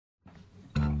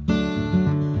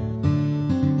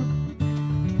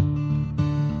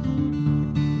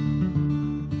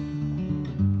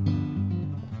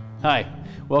Hi,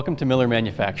 welcome to Miller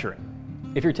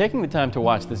Manufacturing. If you're taking the time to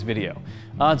watch this video,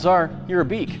 odds are you're a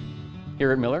beak.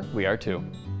 Here at Miller, we are too.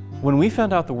 When we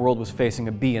found out the world was facing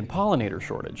a bee and pollinator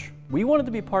shortage, we wanted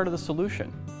to be part of the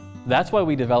solution. That's why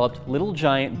we developed Little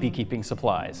Giant beekeeping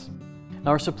supplies.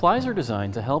 Our supplies are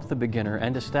designed to help the beginner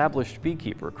and established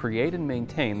beekeeper create and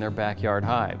maintain their backyard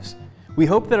hives. We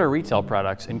hope that our retail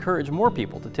products encourage more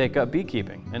people to take up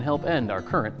beekeeping and help end our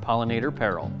current pollinator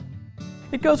peril.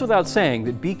 It goes without saying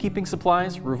that beekeeping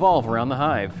supplies revolve around the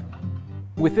hive.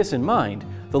 With this in mind,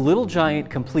 the Little Giant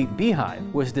Complete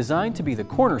Beehive was designed to be the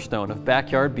cornerstone of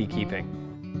backyard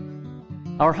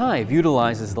beekeeping. Our hive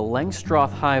utilizes the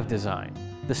Langstroth hive design,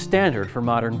 the standard for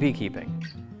modern beekeeping.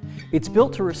 It's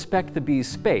built to respect the bee's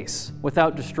space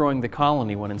without destroying the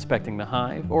colony when inspecting the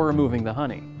hive or removing the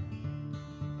honey.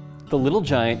 The Little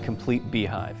Giant Complete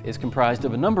Beehive is comprised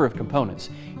of a number of components,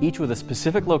 each with a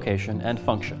specific location and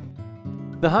function.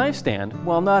 The hive stand,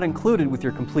 while not included with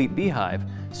your complete beehive,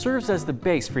 serves as the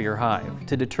base for your hive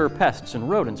to deter pests and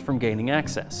rodents from gaining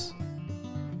access.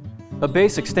 A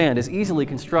basic stand is easily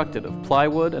constructed of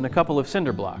plywood and a couple of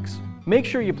cinder blocks. Make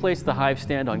sure you place the hive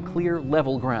stand on clear,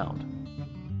 level ground.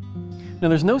 Now,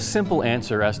 there's no simple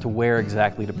answer as to where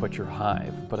exactly to put your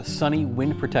hive, but a sunny,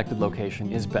 wind-protected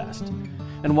location is best.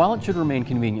 And while it should remain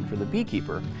convenient for the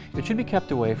beekeeper, it should be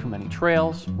kept away from any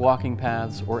trails, walking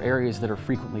paths, or areas that are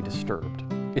frequently disturbed.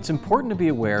 It's important to be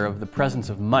aware of the presence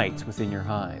of mites within your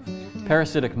hive.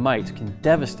 Parasitic mites can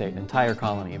devastate an entire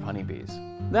colony of honeybees.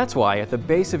 That's why at the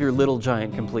base of your Little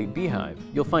Giant Complete Beehive,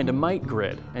 you'll find a mite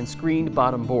grid and screened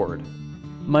bottom board.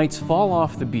 Mites fall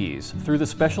off the bees through the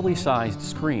specially sized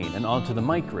screen and onto the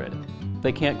mite grid.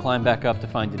 They can't climb back up to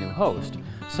find a new host,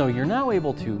 so you're now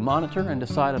able to monitor and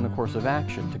decide on a course of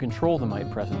action to control the mite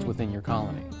presence within your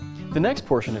colony. The next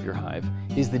portion of your hive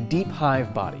is the deep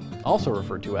hive body, also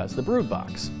referred to as the brood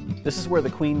box. This is where the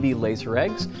queen bee lays her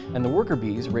eggs and the worker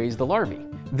bees raise the larvae.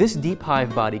 This deep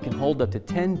hive body can hold up to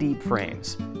 10 deep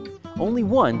frames. Only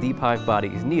one deep hive body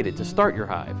is needed to start your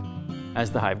hive. As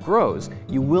the hive grows,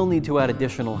 you will need to add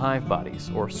additional hive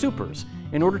bodies, or supers,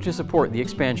 in order to support the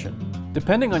expansion.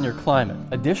 Depending on your climate,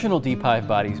 additional deep hive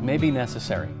bodies may be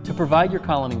necessary to provide your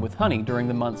colony with honey during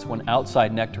the months when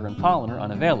outside nectar and pollen are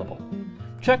unavailable.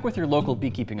 Check with your local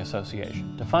beekeeping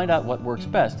association to find out what works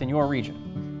best in your region.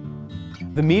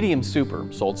 The medium super,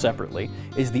 sold separately,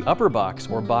 is the upper box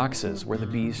or boxes where the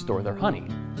bees store their honey.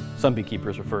 Some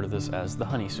beekeepers refer to this as the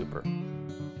honey super.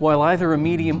 While either a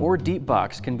medium or deep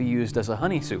box can be used as a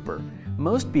honey super,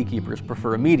 most beekeepers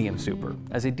prefer a medium super,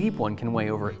 as a deep one can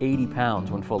weigh over 80 pounds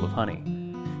when full of honey.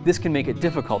 This can make it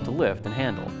difficult to lift and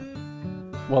handle.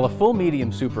 While a full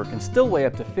medium super can still weigh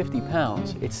up to 50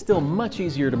 pounds, it's still much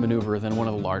easier to maneuver than one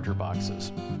of the larger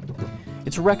boxes.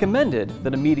 It's recommended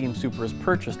that a medium super is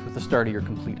purchased with the start of your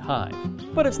complete hive,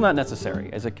 but it's not necessary,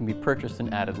 as it can be purchased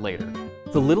and added later.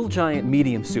 The Little Giant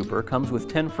Medium Super comes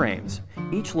with 10 frames,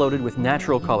 each loaded with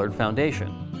natural colored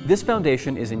foundation. This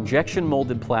foundation is injection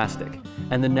molded plastic,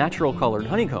 and the natural colored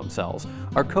honeycomb cells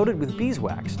are coated with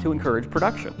beeswax to encourage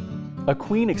production. A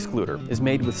queen excluder is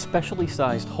made with specially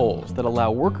sized holes that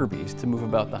allow worker bees to move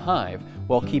about the hive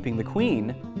while keeping the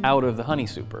queen out of the honey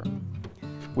super.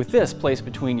 With this placed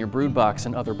between your brood box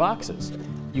and other boxes,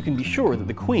 you can be sure that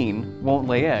the queen won't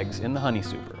lay eggs in the honey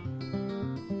super.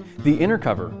 The inner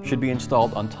cover should be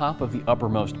installed on top of the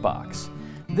uppermost box.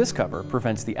 This cover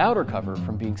prevents the outer cover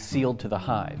from being sealed to the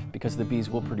hive because the bees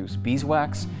will produce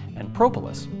beeswax and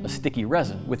propolis, a sticky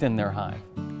resin, within their hive.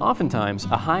 Oftentimes,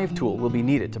 a hive tool will be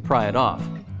needed to pry it off.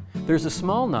 There's a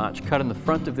small notch cut in the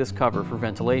front of this cover for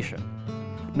ventilation.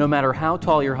 No matter how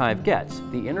tall your hive gets,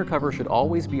 the inner cover should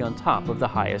always be on top of the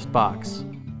highest box.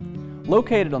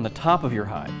 Located on the top of your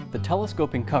hive, the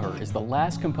telescoping cover is the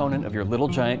last component of your Little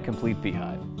Giant Complete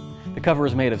Beehive. The cover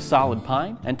is made of solid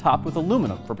pine and topped with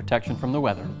aluminum for protection from the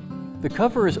weather. The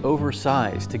cover is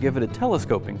oversized to give it a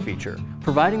telescoping feature,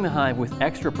 providing the hive with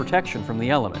extra protection from the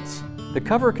elements. The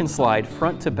cover can slide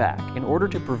front to back in order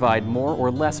to provide more or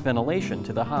less ventilation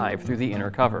to the hive through the inner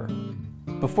cover.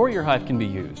 Before your hive can be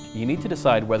used, you need to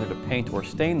decide whether to paint or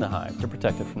stain the hive to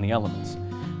protect it from the elements.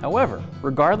 However,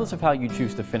 regardless of how you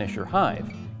choose to finish your hive,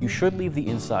 you should leave the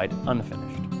inside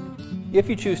unfinished. If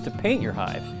you choose to paint your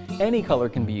hive, any color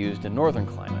can be used in northern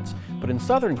climates, but in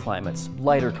southern climates,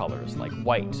 lighter colors like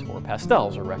white or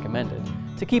pastels are recommended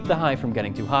to keep the hive from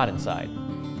getting too hot inside.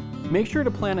 Make sure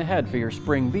to plan ahead for your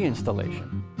spring bee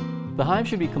installation. The hive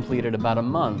should be completed about a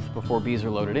month before bees are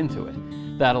loaded into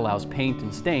it. That allows paint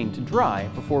and stain to dry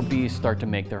before bees start to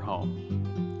make their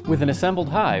home. With an assembled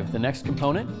hive, the next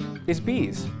component is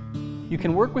bees. You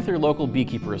can work with your local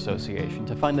beekeeper association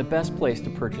to find the best place to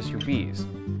purchase your bees.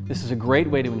 This is a great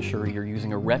way to ensure you're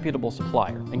using a reputable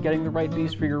supplier and getting the right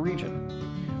bees for your region.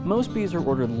 Most bees are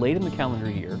ordered late in the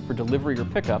calendar year for delivery or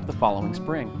pickup the following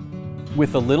spring.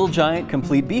 With the Little Giant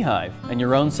Complete Beehive and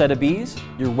your own set of bees,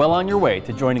 you're well on your way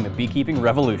to joining the beekeeping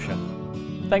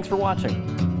revolution. Thanks for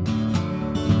watching.